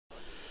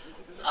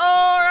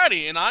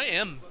Alrighty, and I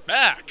am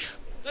back.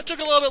 That took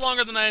a little bit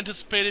longer than I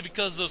anticipated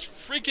because those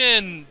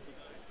freaking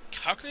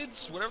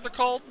coccids, whatever they're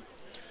called,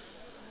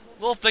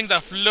 little things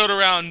that float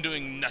around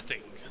doing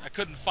nothing. I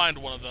couldn't find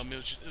one of them. It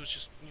was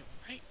just you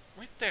know,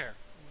 right there.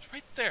 It was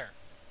right there.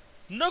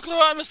 No clue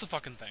how I missed the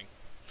fucking thing.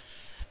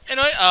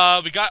 Anyway,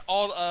 we got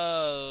all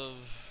of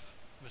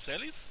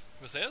Viserys?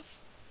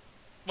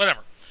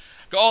 Whatever.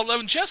 Got all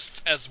 11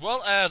 chests, as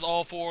well as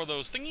all 4 of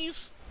those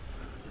thingies.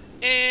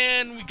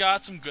 And we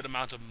got some good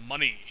amount of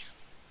money.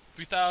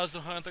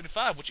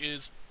 3,135, which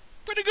is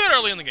pretty good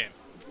early in the game.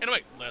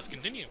 Anyway, let's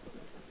continue.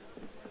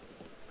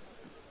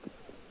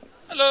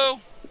 Hello.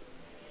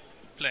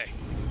 Play.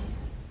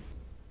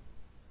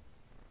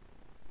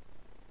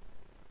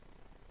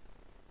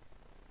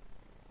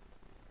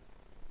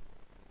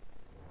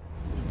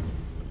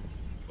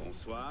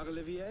 Bonsoir,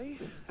 Olivier.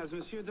 Has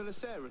Monsieur de la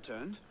Serre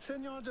returned?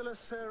 Senor de la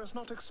Serre is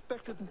not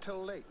expected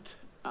until late.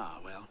 Ah,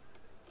 well.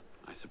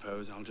 I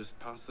suppose I'll just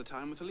pass the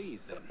time with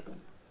Elise, then.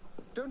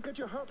 Don't get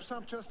your hopes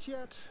up just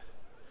yet.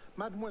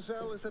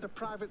 Mademoiselle is at a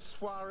private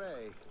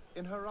soirée,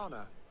 in her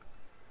honor,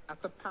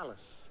 at the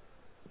palace.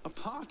 A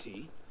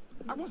party?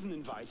 I wasn't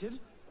invited.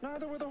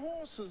 Neither were the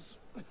horses.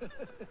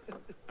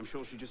 I'm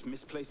sure she just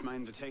misplaced my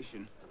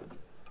invitation.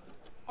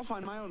 I'll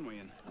find my own way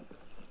in.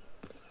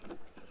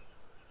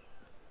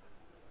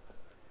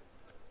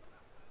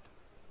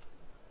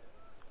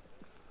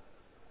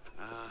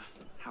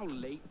 How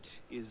late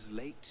is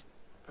late?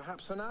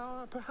 Perhaps an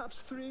hour, perhaps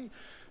 3,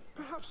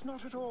 perhaps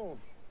not at all.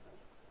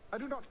 I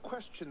do not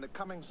question the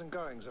comings and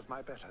goings of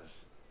my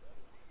betters.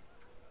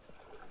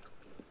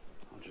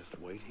 I'll just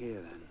wait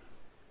here, then.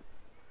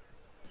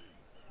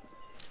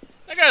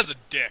 That guy's a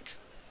dick.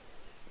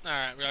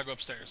 Alright, we gotta go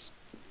upstairs.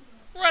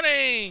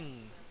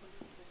 Running!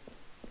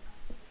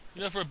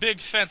 You know, for a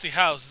big, fancy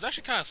house, it's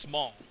actually kind of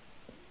small.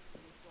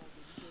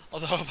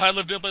 Although, if I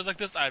lived in a place like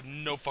this, I have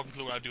no fucking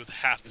clue what I'd do with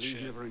half the Elise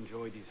shit. never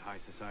enjoyed these high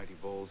society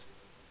balls.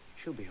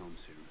 She'll be home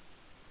soon.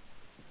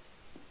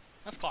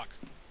 That's clock.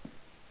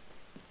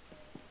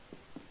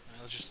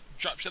 Alright, let's just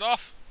drop shit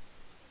off.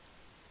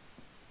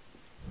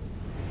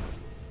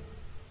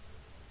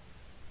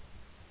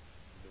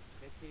 Le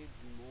traité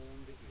du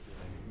monde et de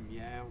la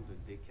lumière de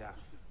Descartes.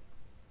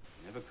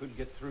 Never could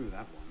get through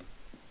that one.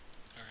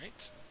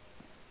 Alright.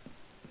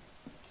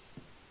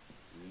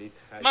 Les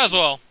Might as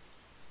well.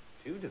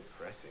 Too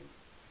depressing.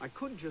 I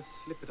could just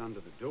slip it under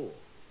the door.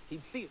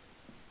 He'd see it.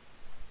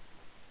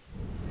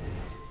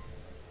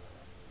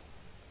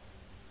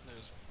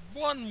 There's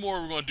one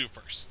more we're going to do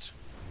first.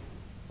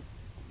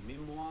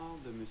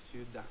 Mémoire de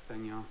Monsieur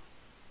d'Artagnan.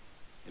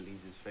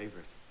 Elise's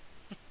favorite.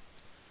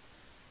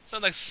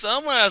 Sounds like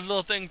someone has a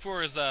little thing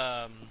for his,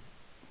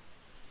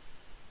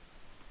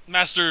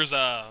 master's,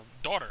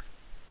 daughter.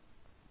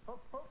 Hop,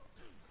 hop.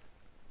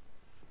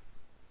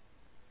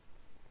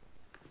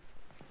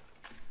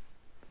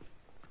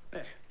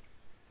 There.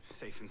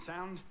 Safe and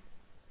sound,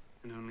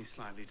 and only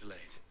slightly delayed.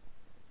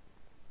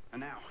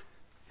 And now,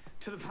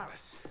 to the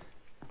palace.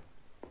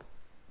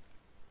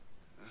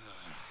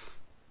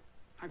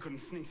 I couldn't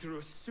sneak through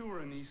a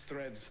sewer in these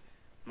threads,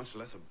 much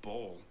less a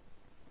ball.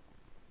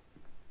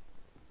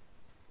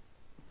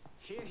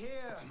 Here,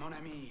 here, mon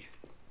ami.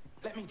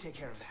 Let me take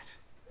care of that.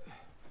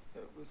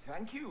 Well,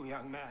 thank you,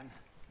 young man.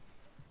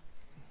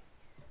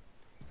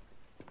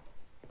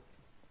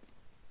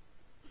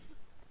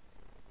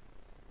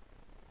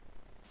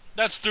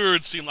 That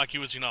steward seemed like he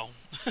was, you know,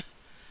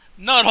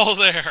 not all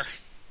there.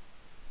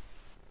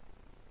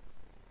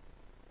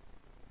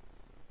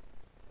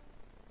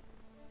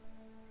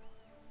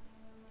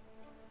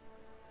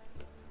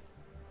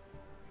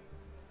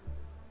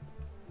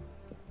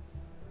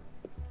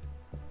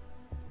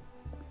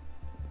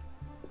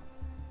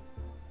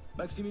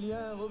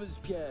 Maximilien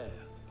Robespierre.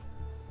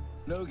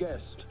 No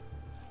guest.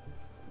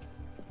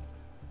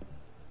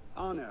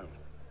 Arno.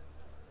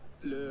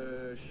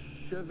 Le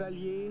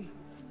Chevalier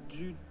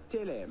du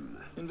Télème.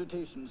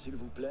 Invitation, s'il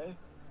vous plaît.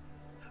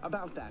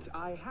 About that,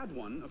 I had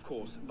one, of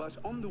course, but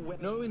on the way...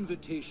 No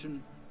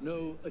invitation,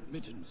 no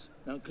admittance.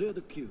 Now clear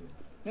the queue.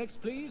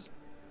 Next, please.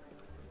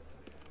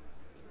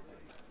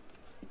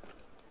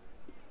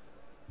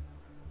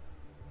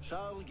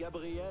 Charles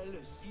Gabriel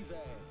Siver.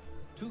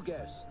 2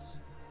 guests.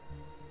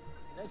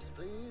 Next,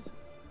 please.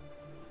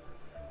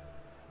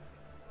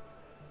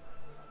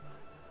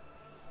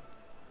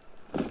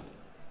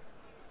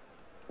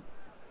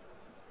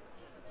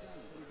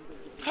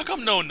 How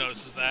come no one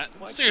notices that?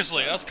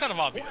 Seriously, that's kind of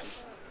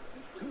obvious.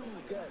 2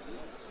 guests.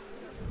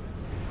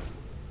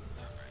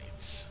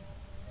 Alright.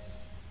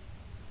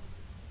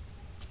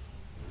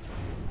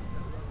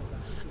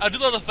 I do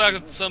love the fact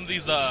that some of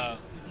these, the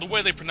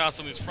way they pronounce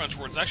some of these French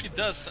words actually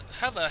does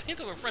have a hint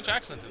of a French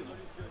accent in them.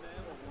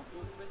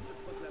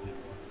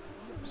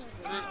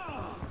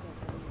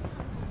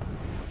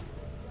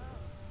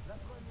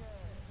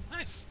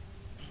 Nice.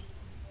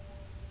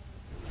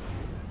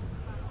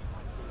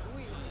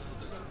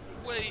 There's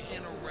a way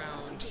in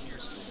around here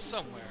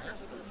somewhere.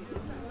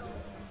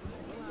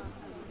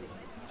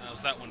 That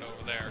was that window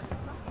over there.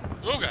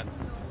 Oh god.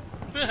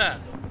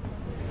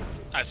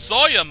 I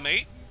saw ya,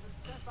 mate.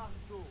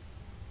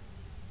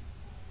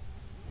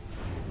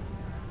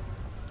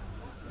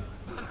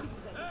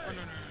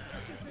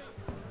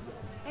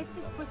 Let's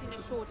just put in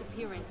a short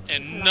appearance.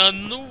 And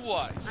none the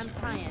wiser. I'm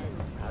tired.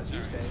 As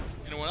you say.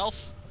 Anyone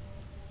else?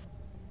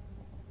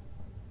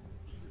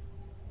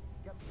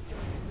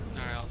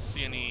 Alright, I don't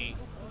see any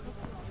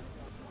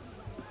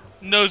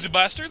nosy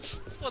bastards.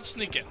 So let's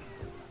sneak in.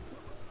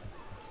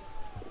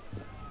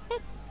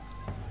 Boop.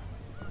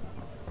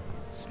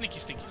 Sneaky,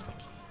 sneaky, sneaky.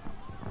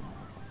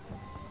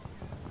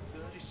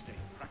 Third estate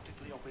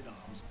practically up in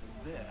arms,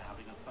 and they're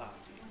having a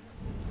party.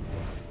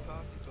 What's this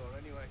party for,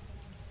 anyway?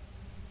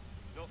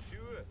 Not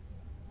sure.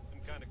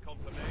 Some kind of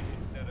confirmation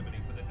ceremony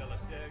for the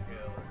Delacer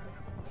girl.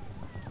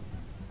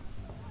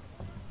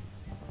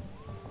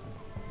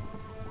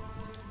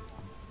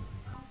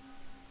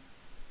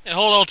 And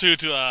hold L2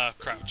 to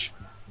crouch.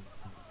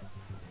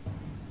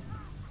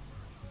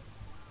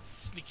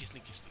 Sneaky,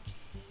 sneaky, sneaky.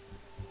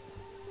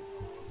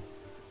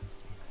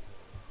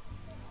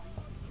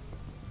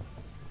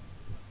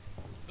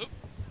 Oh,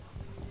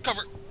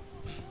 cover.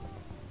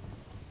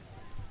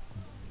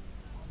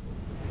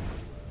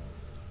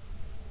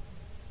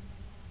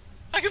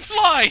 I can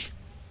fly.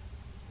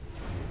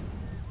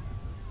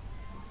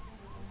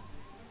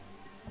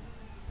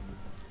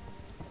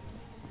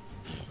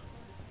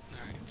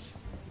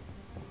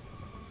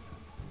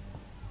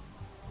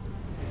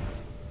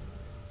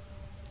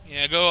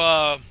 Yeah,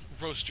 go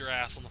roast your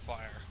ass on the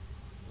fire.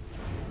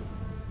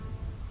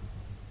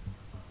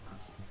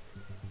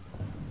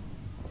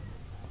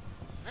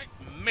 Alright,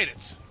 made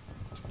it.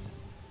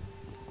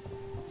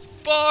 So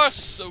far,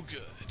 so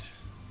good.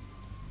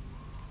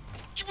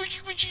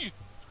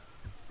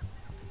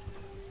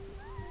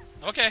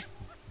 Okay.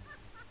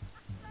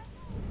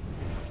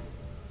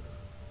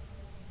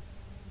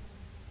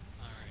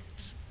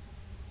 Alright.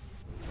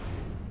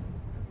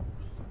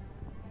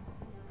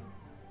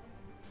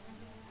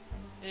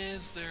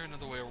 Is there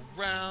another way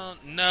around?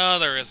 No,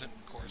 there isn't,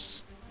 of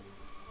course.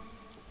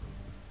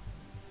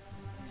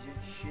 Is your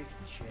shift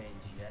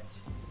change yet?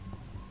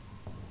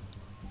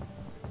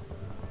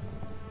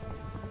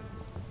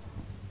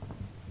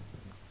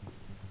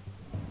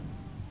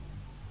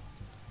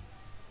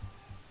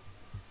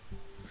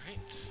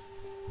 Right.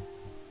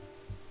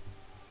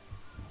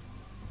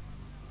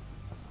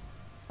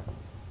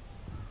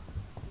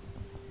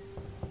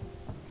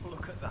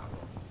 Look at that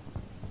one.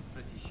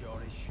 Pretty sure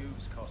his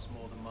shoes cost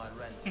more than my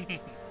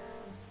rent.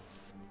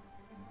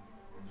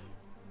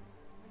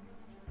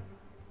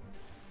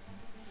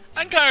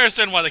 I can kind of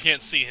understand why they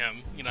can't see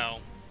him, you know.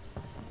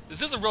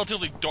 This is a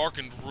relatively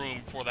darkened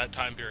room for that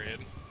time period.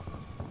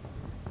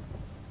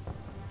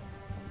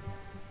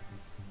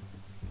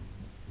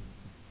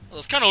 Well,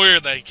 it's kind of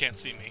weird that he can't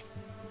see me.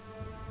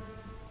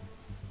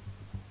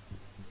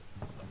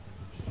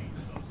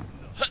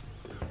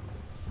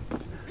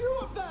 You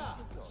up there!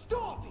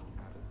 Stop!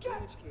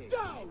 Get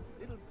down!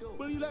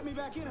 Will you let me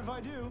back in if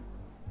I do?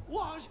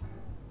 What?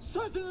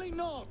 Certainly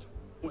not!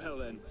 Well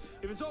then,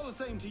 if it's all the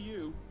same to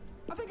you,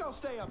 I think I'll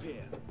stay up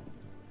here.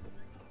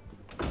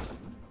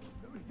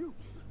 You,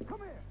 come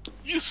here!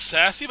 You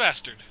sassy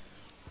bastard.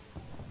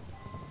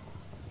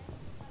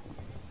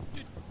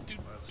 I'll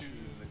see you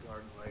in the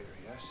garden later,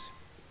 yes?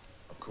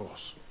 Of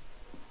course.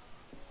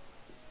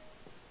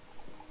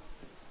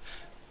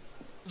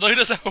 Though he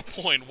does have a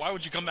point. Why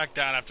would you come back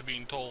down after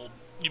being told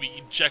you'd be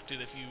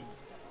ejected if you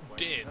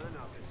did?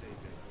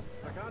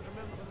 I can't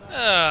remember the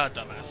Ah,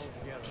 dumbass.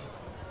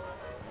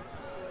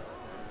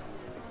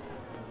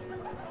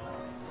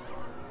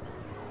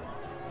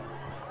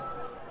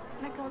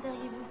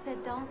 M'accorderiez-vous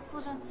cette danse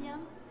pour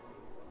gentilhomme?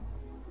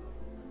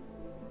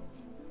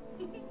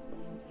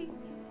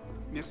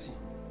 Merci.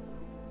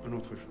 Un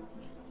autre jour.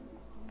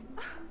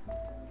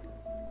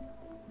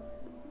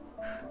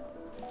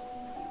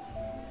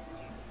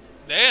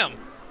 Damn.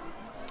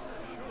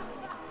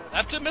 I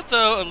have to admit,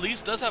 though,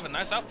 Elise does have a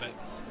nice outfit.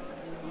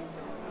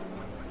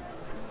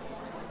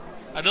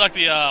 I do like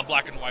the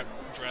black and white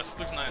dress. It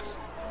looks nice.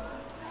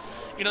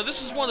 You know,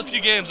 this is one of the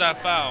few games I've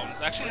found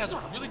that actually has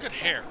really good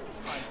hair.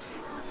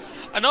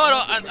 I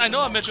know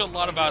I mentioned a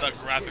lot about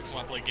graphics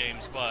when I play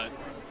games, but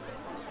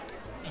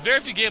very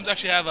few games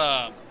actually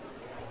have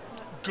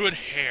good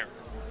hair.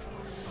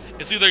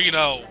 It's either, you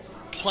know,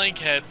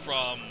 Plankhead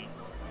from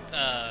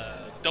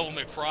Devil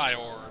May Cry,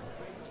 or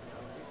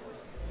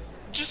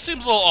just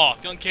seems a little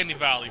off. The Uncanny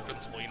Valley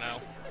principle, you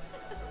know.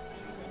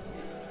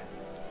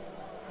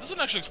 This one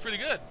actually looks pretty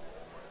good.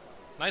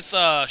 Nice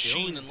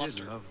sheen and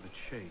luster. Love the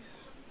chase.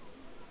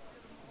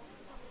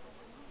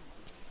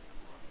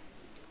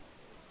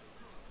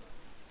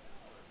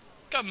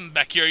 Come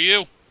back here,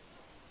 you.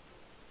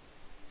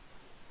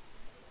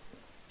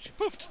 She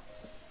poofed.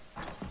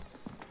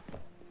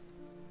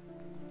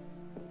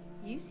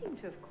 You seem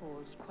to have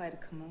caused quite a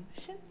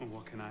commotion. Well,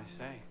 what can I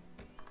say?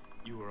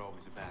 You were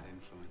always a bad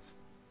influence.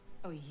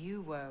 Oh,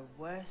 you were a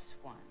worse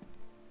one.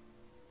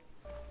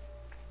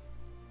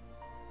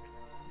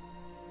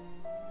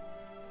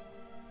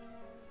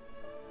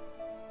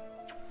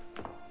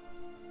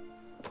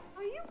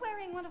 Are you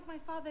wearing one of my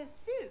father's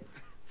suits?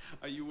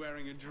 Are you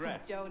wearing a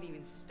dress? Don't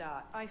even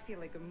start. I feel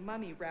like a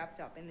mummy wrapped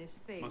up in this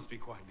thing. Must be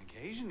quite an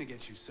occasion to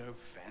get you so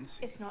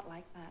fancy. It's not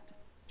like that.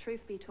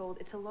 Truth be told,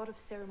 it's a lot of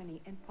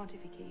ceremony and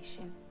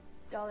pontification.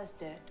 Dull as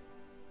dirt.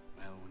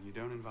 Well, when you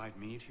don't invite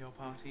me to your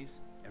parties,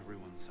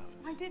 everyone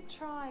suffers. I did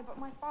try, but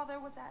my father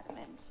was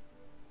adamant.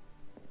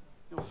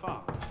 Your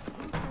father?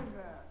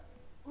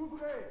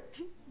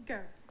 Go.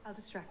 I'll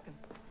distract them.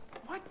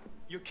 What?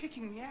 You're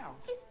kicking me out?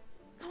 It's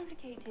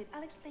complicated.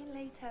 I'll explain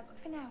later, but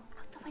for now,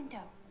 out the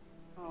window.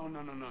 Oh,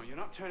 no, no, no. You're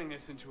not turning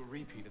this into a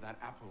repeat of that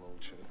apple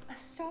orchard.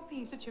 Stop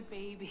being such a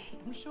baby.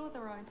 I'm sure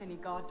there aren't any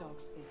guard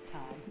dogs this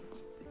time.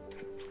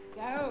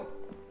 Go!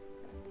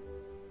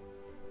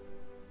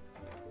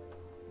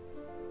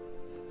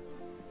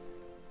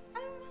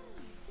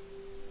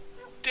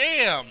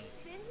 Damn!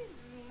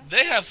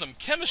 They have some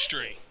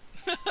chemistry.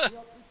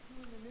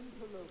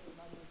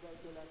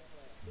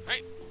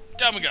 Right,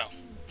 down we go.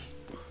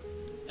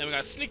 And we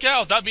gotta sneak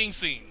out without being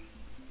seen.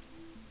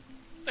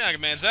 I think I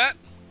can manage that.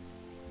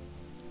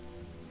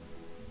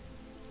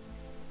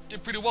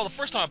 Did pretty well the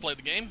first time I played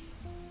the game.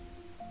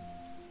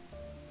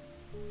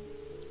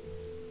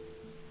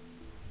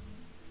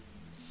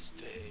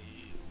 Stay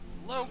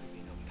low.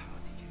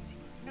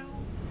 No.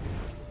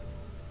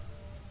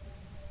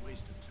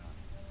 Waste of time.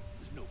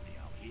 There's nobody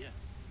out here.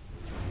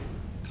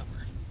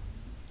 Cover.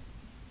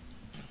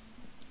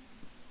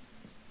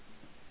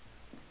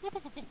 Whoop,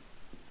 whoop, whoop, whoop.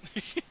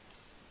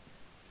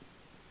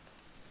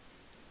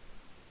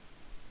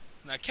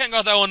 Now, I can't go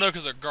out that one though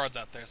because there are guards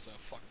out there, so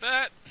fuck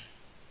that.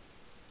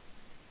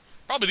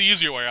 Probably the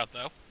easier way out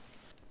though.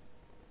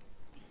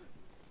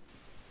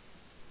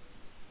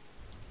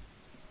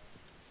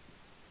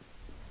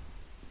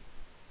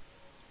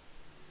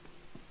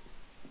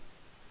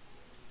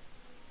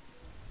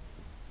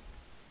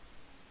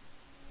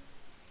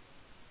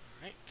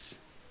 Alright.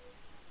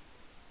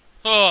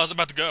 Oh, I was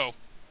about to go.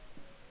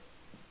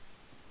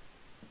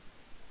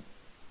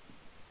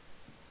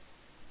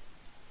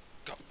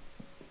 Go.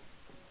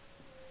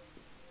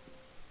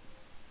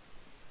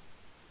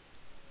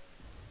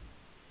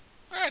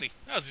 Alrighty,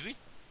 that was easy.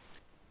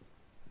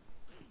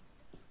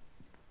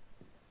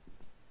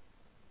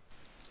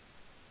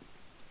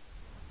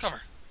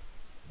 Cover.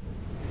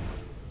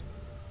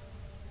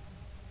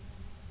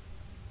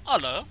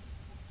 Hello.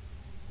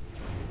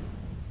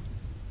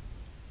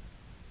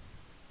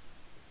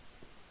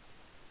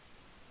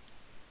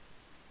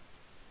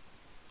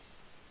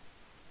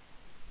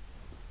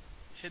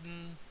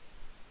 Hidden.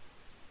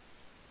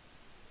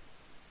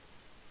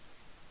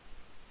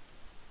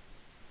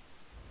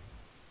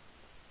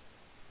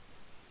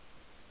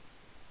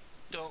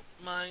 Don't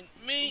mind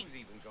me. Who's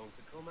even going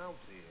to come out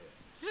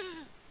here?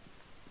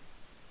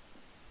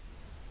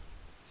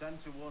 10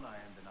 to 1 I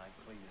end the night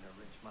cleaning a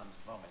rich man's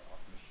vomit off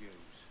my shoes.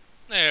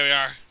 There we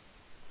are.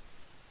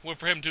 Wait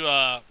for him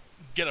to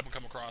get up and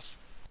come across.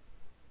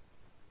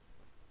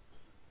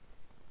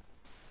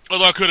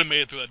 Although I could have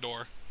made it through that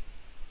door.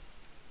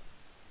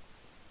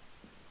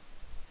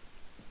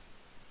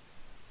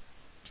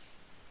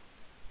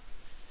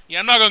 Yeah,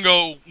 I'm not gonna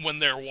go when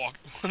they're when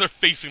they're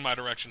facing my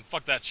direction.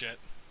 Fuck that shit.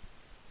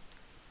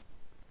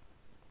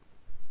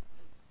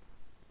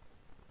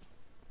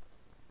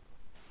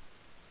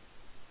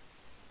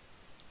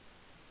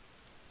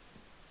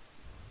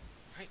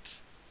 Right.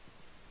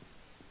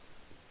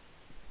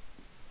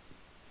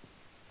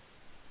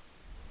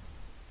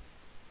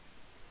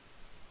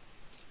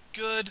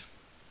 Good.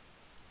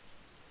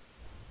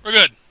 We're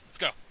good. Let's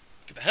go.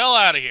 Get the hell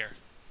out of here.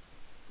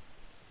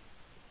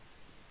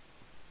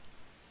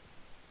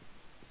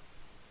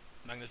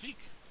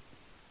 Magnifique.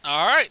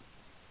 Alright.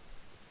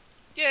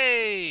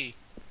 Yay!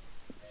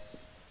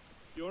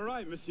 You all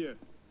right, monsieur?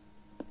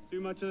 Too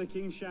much of the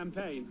king's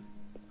champagne?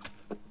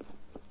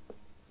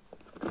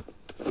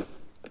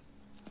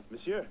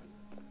 Monsieur?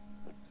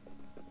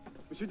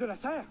 Monsieur de la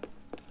Serre?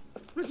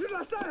 Monsieur de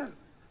la Serre!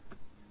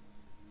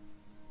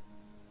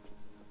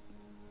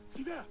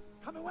 Sever,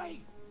 come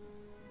away!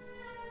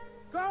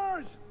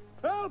 Guards!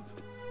 Help!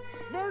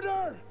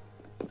 Murder!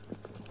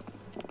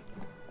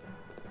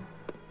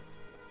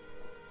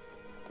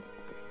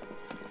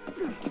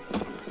 Oh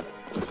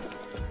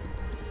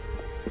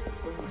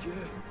mon Dieu,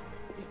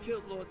 he's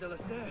killed Lord de la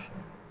Serre.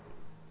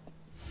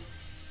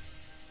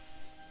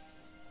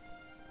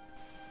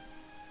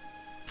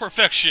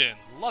 Perfection.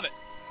 Love it.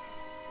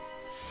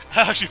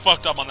 I actually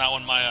fucked up on that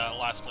one my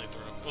last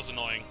playthrough. It was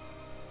annoying.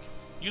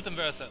 Youth and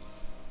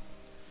Veracels.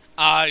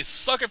 I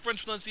suck at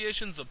French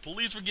pronunciation, so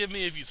please forgive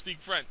me if you speak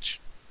French.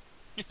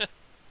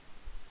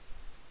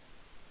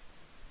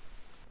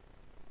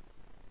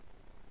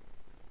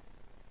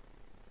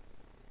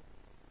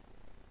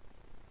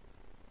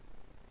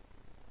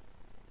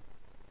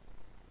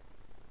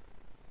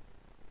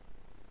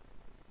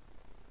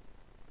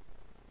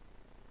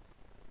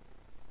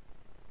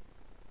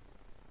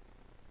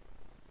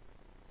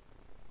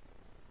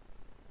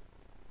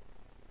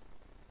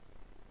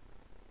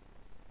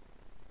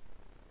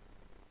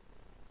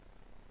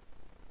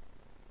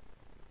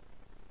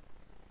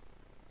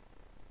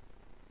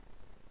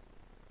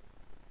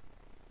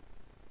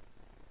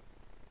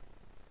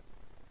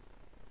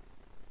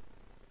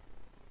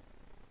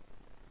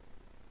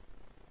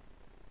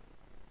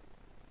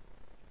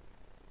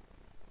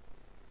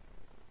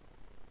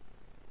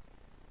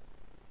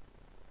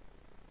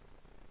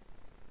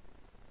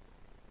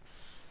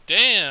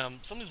 Damn,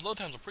 some of these load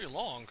times are pretty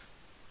long.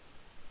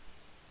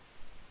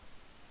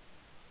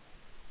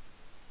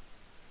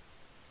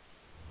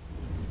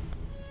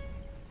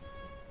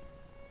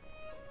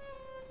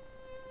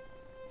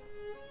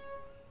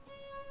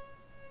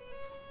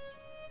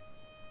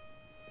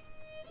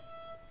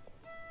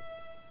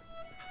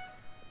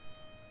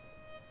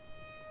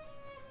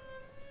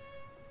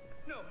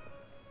 No,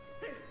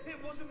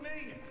 it wasn't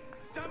me.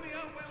 Dummy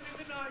out wielding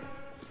the knife.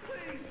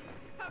 Please,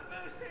 have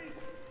mercy.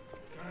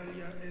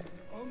 Gaia est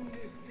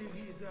omnis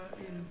divisa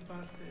in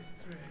partes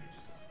tres.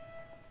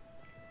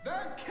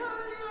 They're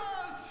killing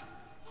us!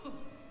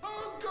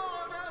 Oh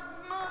God, have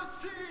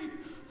mercy!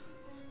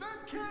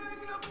 They're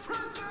killing the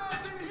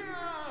prisoners in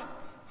here!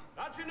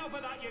 That's enough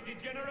of that, you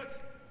degenerate!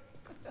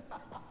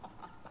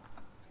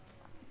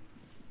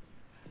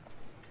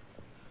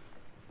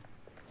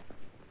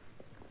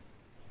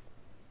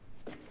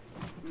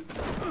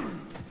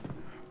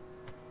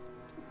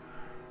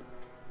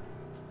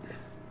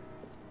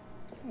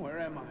 Where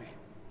am I?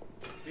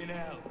 In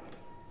hell.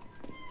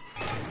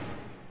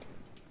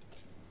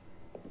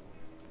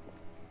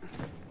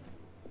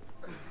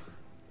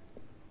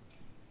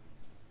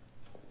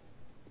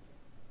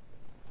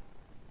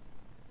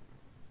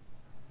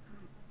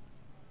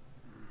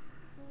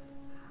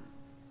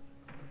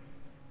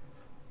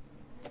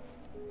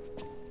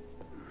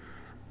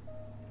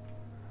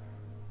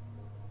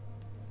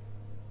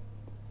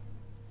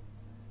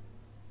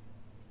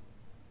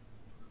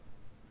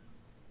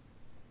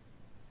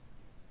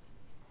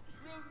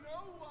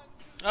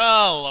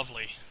 Oh,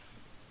 lovely.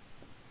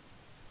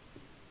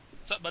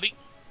 What's up, buddy?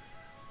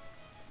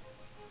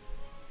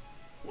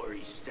 What are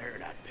you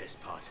staring at, piss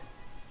pot?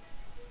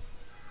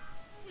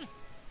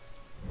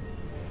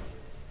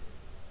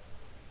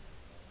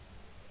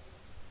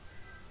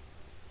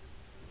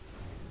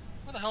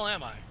 Where the hell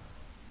am I?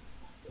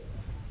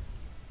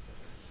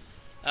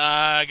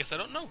 I guess I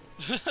don't know.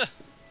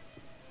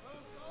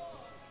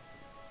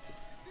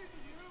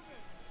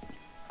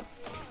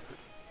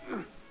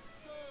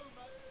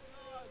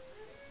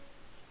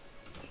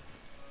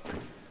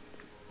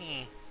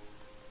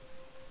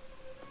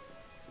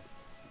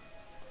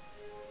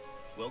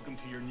 Welcome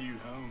to your new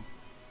home.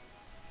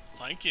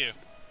 Thank you.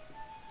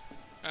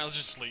 Alright, let's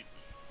just sleep.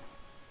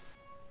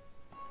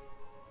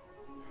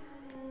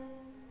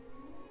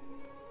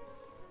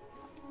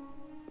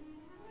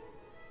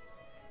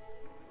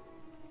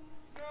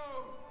 No!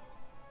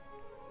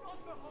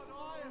 Not the hot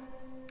iron!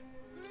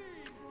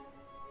 Please!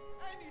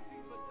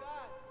 Anything but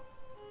that!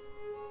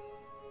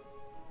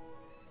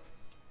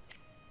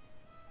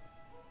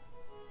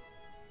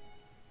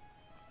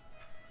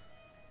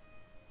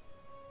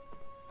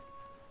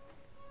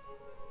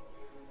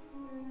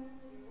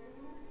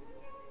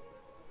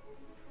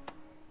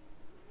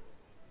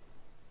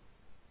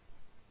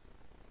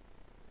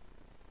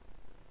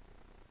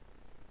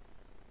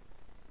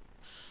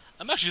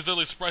 I'm actually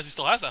thoroughly surprised he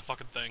still has that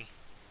fucking thing.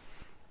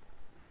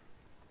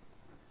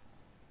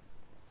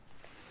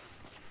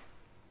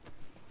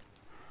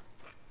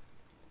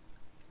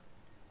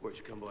 Where'd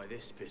you come by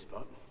this, piss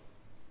pot?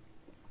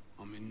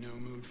 I'm in no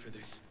mood for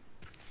this.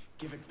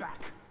 Give it back.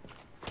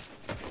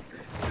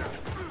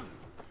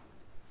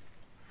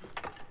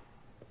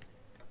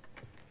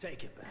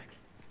 Take it back.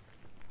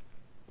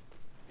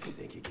 You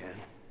think you can?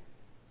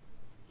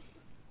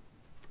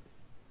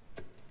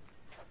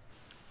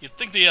 You'd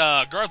think the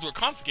guards would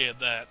confiscate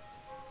that.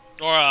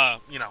 Or,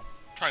 you know,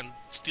 try and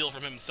steal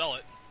from him and sell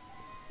it.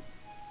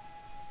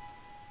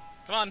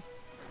 Come on.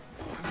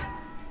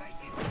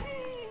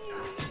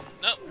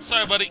 No,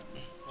 sorry, buddy.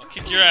 I'll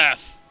kick your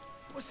ass.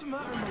 What's the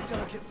matter, my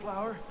delicate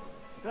flower?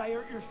 Did I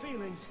hurt your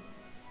feelings?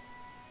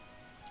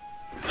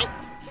 Nope.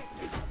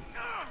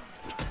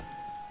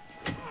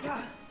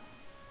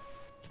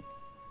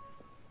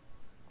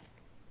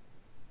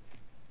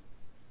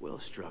 Well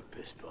struck,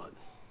 piss pot.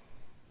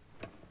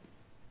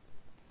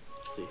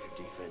 See if your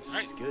defense All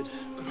right. is good.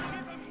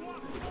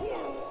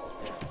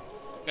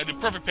 Gotta do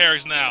perfect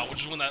parries now,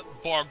 which is when that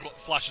bar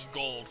flashes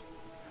gold.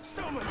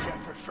 So much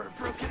effort for a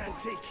broken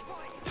antique.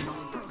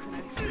 Broken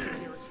antique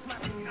here is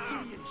flapping his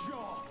idiot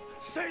jaw.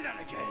 Say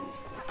that again.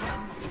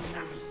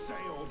 Nothing to say,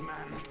 old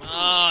man. Come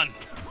on.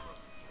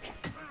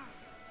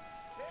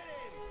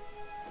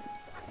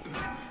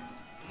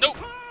 Nope.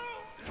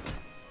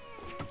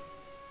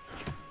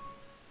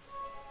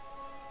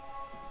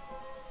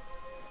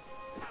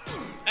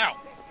 Ow.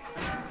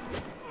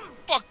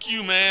 Fuck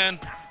you, man.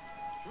 Come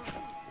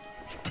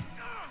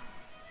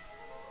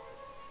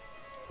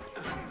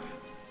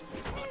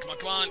on,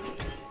 come on.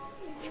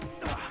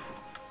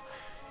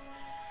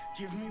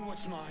 Give me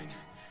what's mine,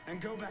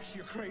 and go back to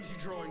your crazy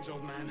drawings,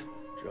 old man.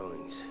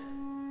 Drawings.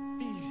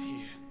 He's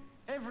here.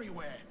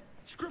 Everywhere.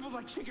 Scribbled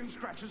like chicken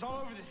scratches all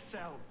over this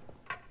cell.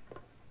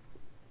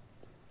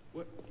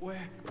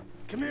 Where?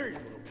 Come here, you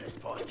little piss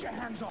pot. Get your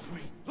hands off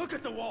me. Look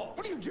at the wall.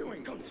 What are you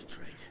doing?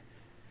 Concentrate.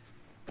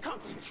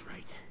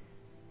 Concentrate.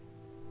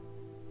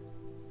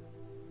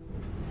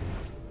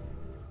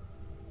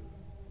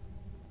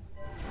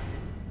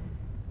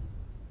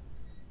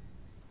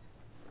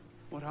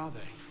 What are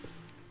they?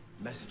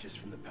 Messages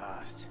from the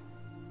past.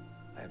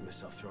 I had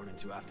myself thrown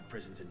into half the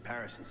prisons in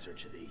Paris in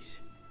search of these.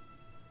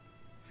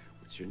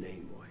 What's your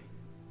name, boy?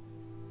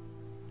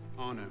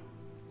 Arno.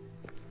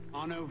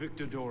 Arno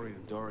Victor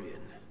Dorian.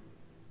 Dorian.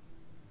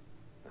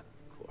 Of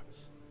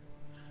course.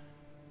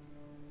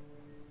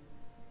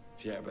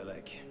 Pierre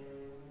Belek.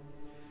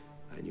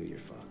 I knew your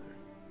father.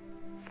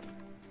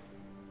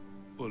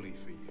 Bully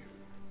for you.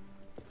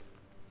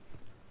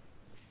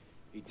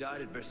 He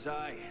died at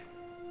Versailles.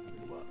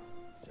 In what?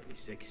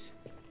 76?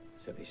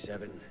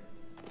 77?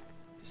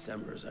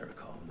 December, as I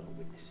recall, no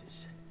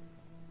witnesses.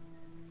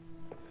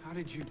 How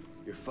did you...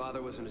 Your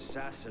father was an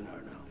assassin,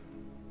 Arno.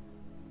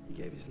 He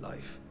gave his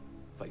life,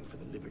 fighting for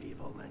the liberty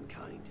of all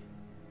mankind.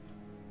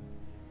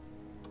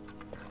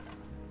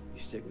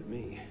 You stick with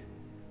me,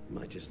 you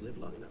might just live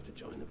long enough to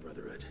join the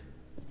Brotherhood.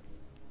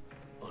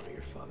 Honor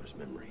your father's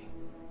memory.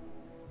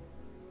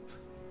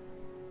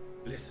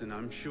 Listen,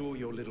 I'm sure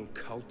your little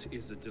cult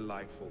is a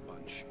delightful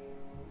bunch,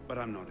 but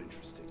I'm not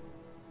interested.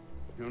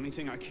 The only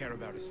thing I care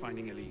about is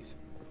finding Elise.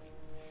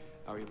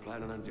 How are you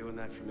planning on doing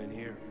that from in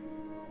here?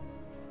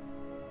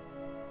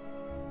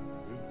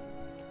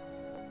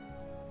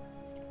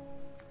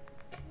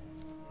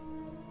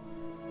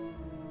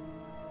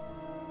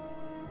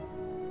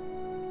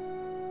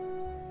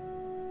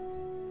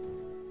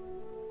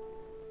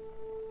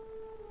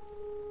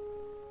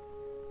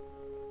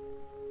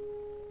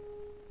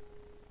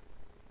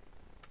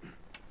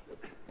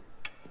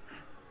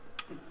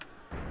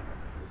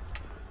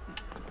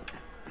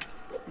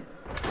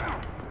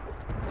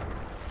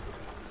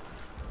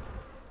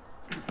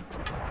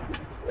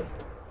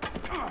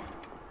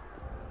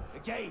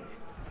 Again!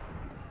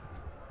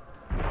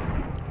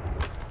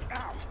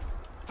 Ow!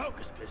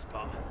 Focus,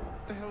 pisspot.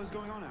 What the hell is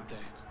going on out there?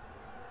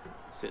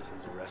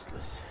 Citizens are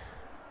restless.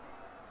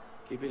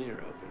 Keep an ear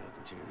open.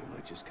 Opportunity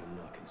might just come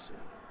knocking soon.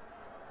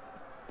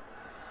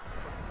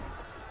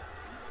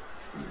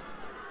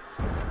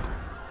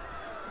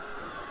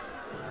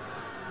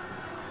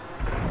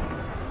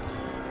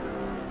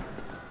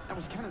 That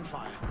was cannon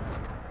fire.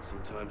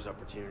 Sometimes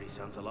opportunity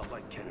sounds a lot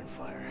like cannon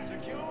fire.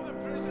 Secure the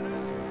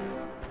prisoners.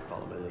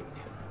 Follow my lead.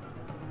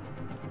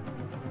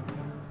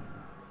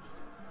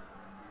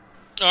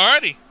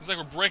 Alrighty, looks like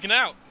we're breaking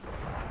out.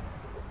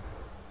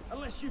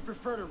 Unless you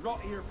prefer to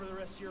rot here for the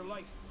rest of your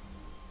life.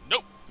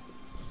 Nope.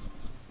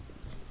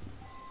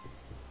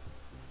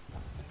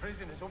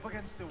 Prisoners up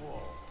against the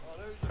wall.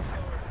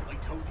 I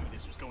told you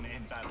this was going to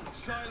end badly.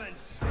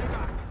 Silence. Stay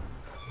back.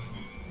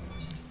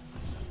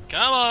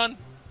 Come on.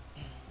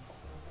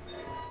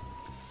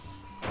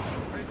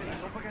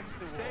 Prisoners up against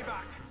the wall. Stay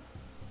back.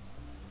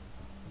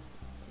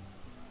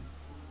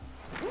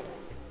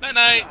 Night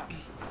night.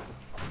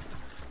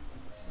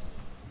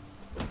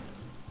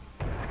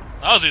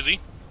 That was easy.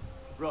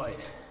 Right.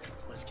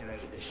 Let's get out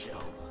of this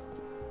shell.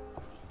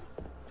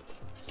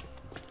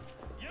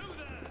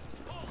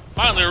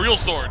 Finally, a real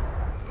sword.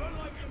 Run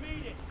like you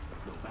mean it.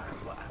 No matter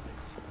what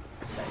happens.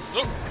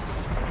 Oh.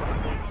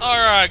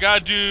 Alright,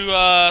 gotta do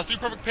 3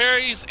 perfect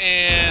parries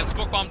and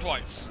smoke bomb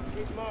twice.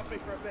 Keep them off me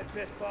for a bit,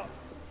 pisspot.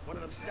 One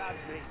of them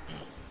stabs me.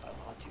 I'll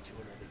haunt you to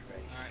an early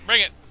grave. Alright,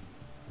 bring it.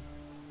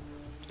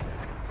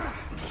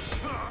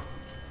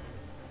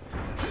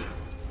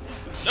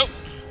 Nope.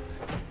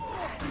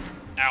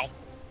 Ow.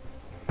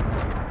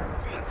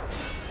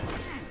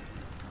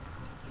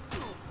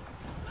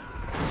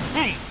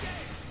 Boom.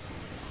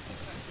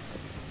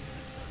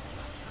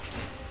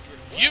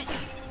 You.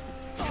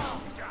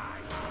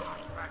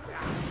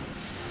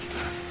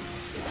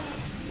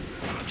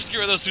 Just get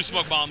rid of those 2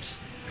 smoke bombs.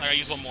 I gotta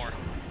use one more.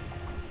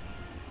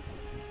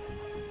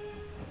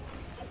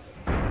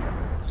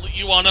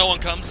 You all know one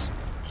comes.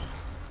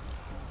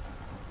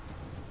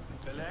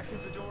 Belek,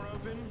 is the door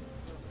open?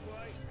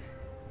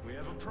 We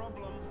have a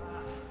problem.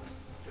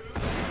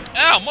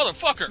 Ow,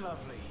 motherfucker!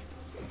 Lovely.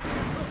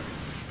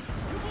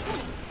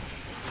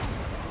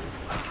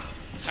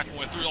 Hack my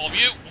way through all of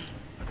you.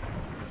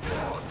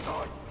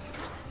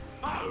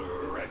 I'll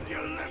rip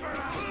your liver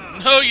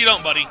out. No, you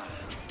don't, buddy.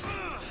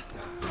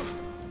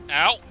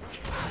 Ow.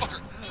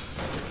 Fucker.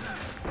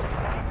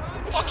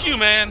 Fuck you,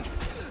 man.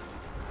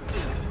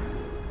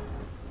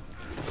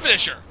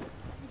 Finisher.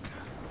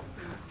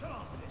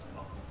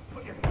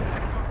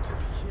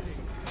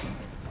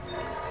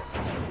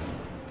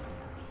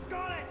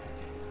 Got it.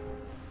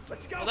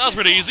 Let's go. Well, that was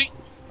pretty easy.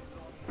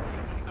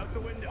 Out the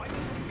window. Out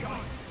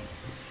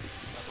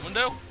the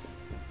window.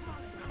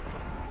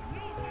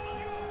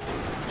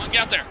 Come on,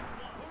 get out there.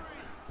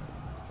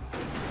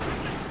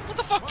 What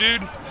the fuck,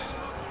 dude?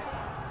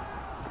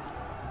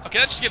 Okay,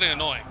 that's just getting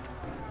annoying.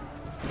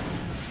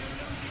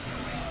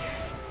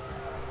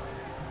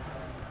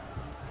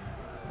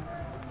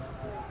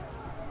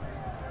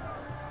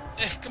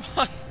 Come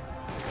on.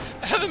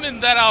 I haven't been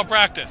that out of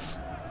practice.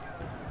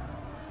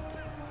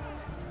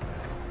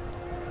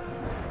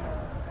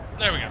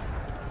 There we go.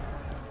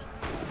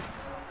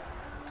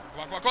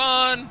 Come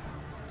on.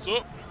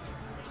 So.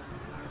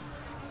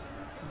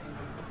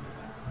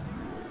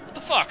 What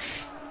the fuck?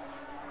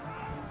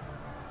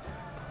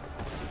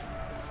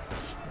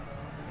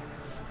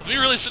 Let's me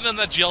really sitting in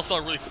that jail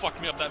cell really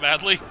fucked me up that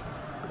badly. Here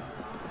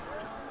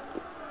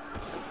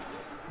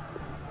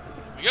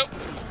we go.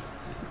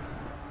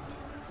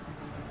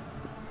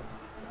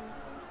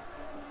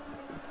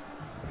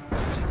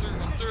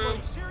 Run through.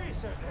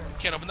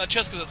 Can't open that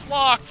chest because it's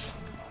locked.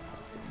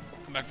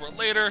 Come back for it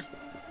later.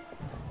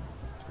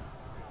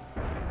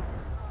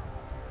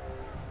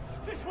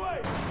 This way!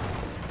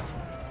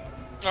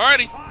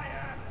 Alrighty.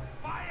 Fire!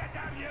 Fire,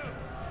 damn you!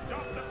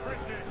 Stop the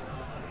prisoners!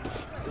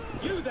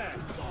 You there!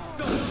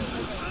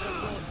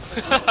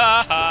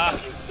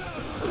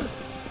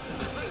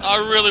 I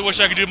really wish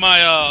I could do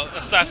my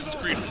Assassin's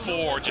Creed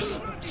 4.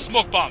 Just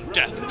smoke bomb,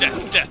 death,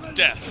 death, death,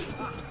 death.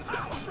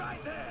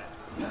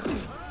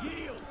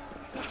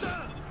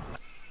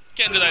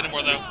 Can't do that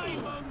anymore though.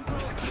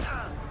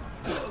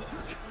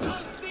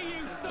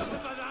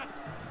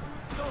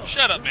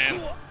 Shut up,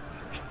 man.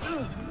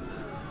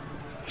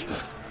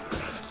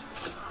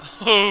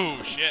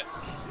 Oh shit.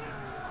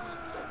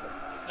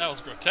 That was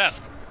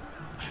grotesque.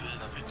 I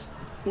love it.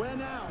 Where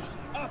now?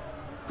 Up.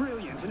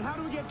 Brilliant. And how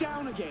do we get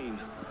down again?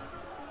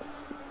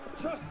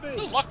 Trust me!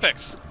 Ooh,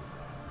 lockpicks.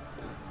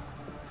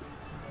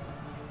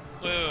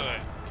 Wait.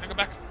 Can I go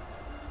back?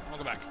 I'll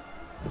go back.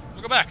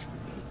 I'll go back.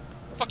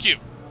 Fuck you.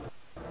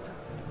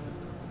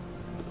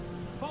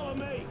 Follow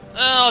me!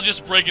 I'll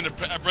just break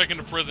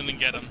into prison and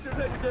get him.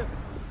 Surrender!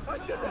 I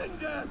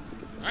surrender!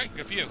 Alright,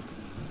 good for you.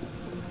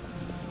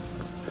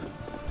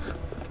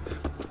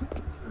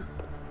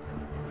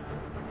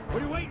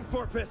 What are you waiting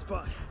for,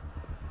 pisspot?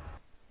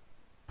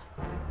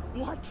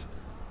 What?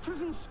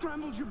 Prison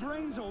scrambled your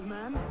brains, old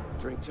man.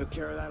 Drink took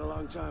care of that a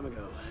long time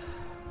ago.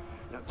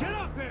 Now get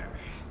up here!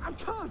 I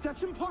can't.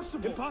 That's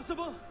impossible.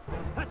 Impossible?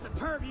 That's the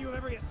purview of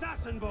every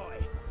assassin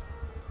boy.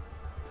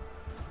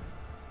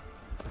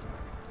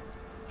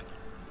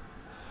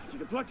 If you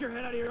can pluck your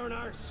head out of your own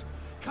arse,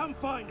 come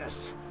find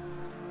us.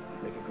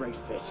 Make a great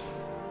fit.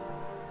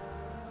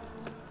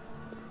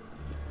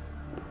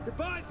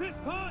 Goodbye,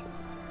 pisspot!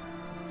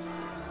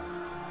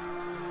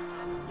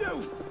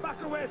 You!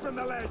 Back away from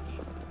the ledge!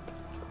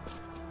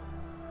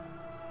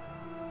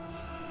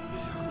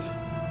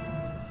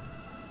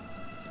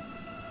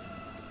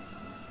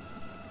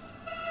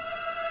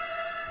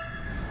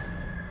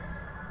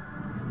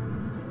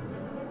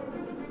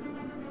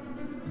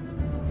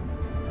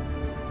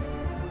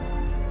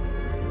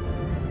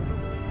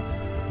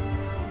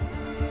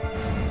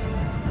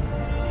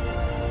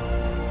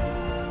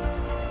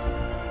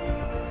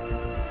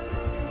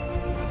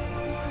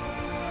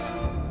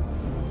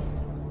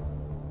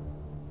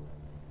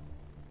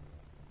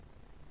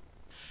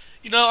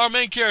 You know, our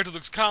main character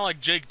looks kind of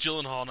like Jake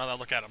Gyllenhaal now that I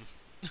look at him.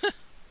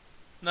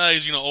 No,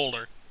 he's,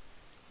 older.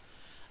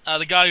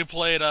 The guy who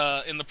played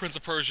in the Prince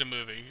of Persia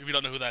movie, if you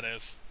don't know who that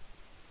is.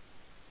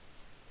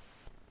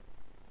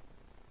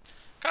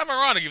 Kind of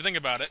ironic if you think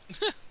about it.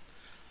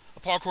 A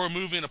parkour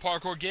movie and a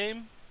parkour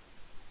game.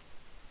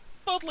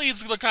 Both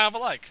leads look kind of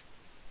alike.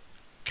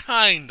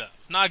 Kind of.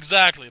 Not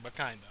exactly, but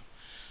kind of.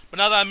 But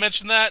now that I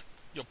mentioned that,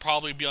 you'll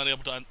probably be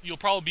unable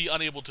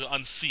to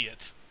unsee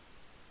it.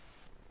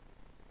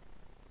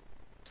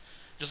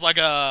 Just like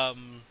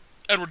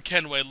Edward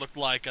Kenway looked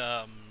like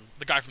the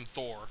guy from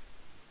Thor,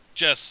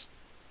 just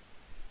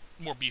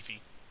more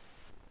beefy.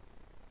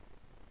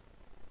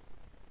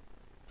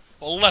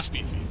 Well, less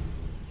beefy.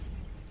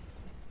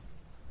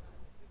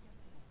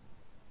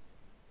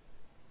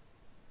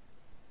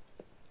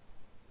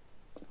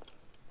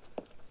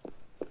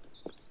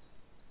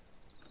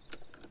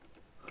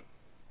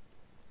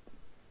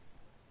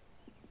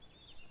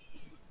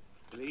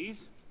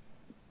 Please?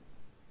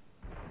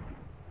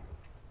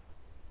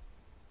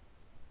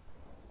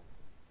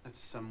 That's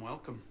some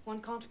welcome.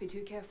 One can't be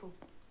too careful.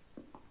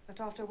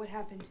 Not after what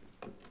happened.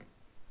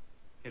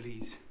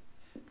 Elise,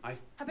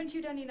 Haven't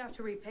you done enough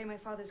to repay my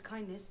father's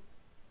kindness?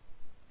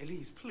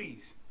 Elise,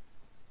 please.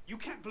 You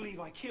can't believe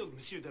I killed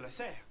Monsieur de la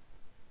Serre.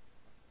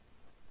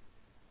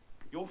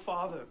 Your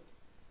father,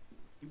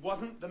 he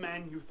wasn't the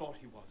man you thought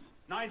he was.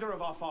 Neither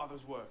of our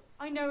fathers were.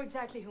 I know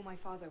exactly who my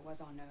father was,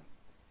 Arnaud.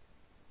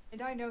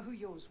 And I know who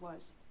yours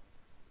was.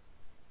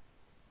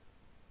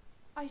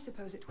 I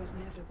suppose it was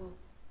inevitable.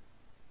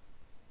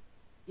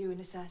 You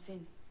an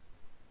assassin,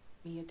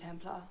 me a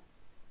Templar.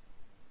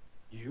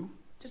 You?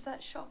 Does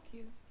that shock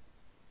you?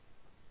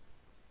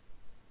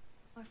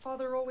 My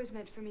father always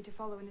meant for me to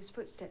follow in his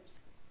footsteps.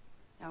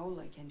 Now all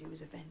I can do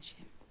is avenge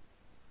him.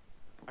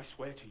 I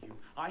swear to you,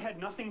 I had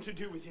nothing to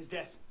do with his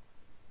death.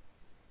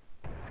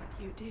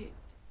 You did.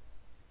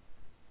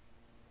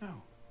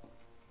 No.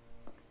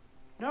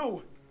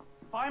 No!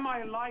 By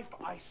my life,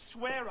 I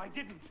swear I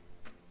didn't.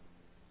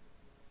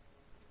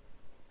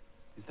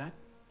 Is that?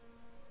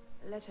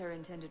 A letter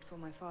intended for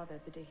my father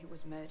the day he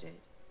was murdered.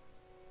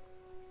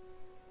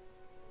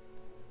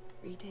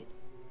 Read it.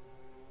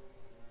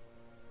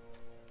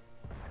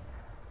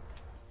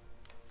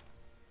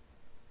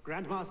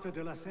 Grandmaster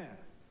de la Serre,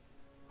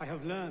 I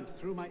have learned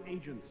through my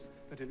agents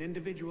that an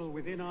individual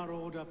within our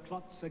order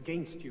plots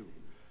against you.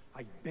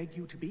 I beg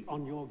you to be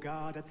on your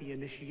guard at the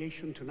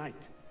initiation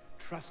tonight.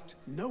 Trust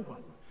no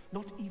one,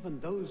 not even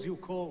those you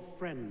call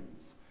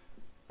friends.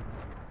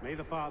 May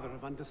the Father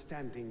of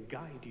Understanding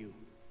guide you.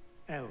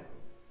 L.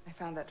 I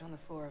found that on the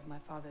floor of my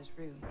father's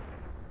room.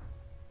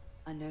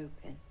 A no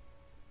pin.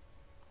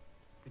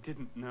 I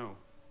didn't know.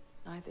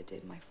 Neither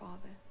did my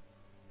father.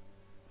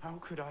 How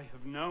could I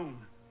have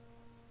known?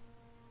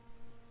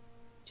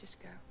 Just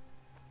go.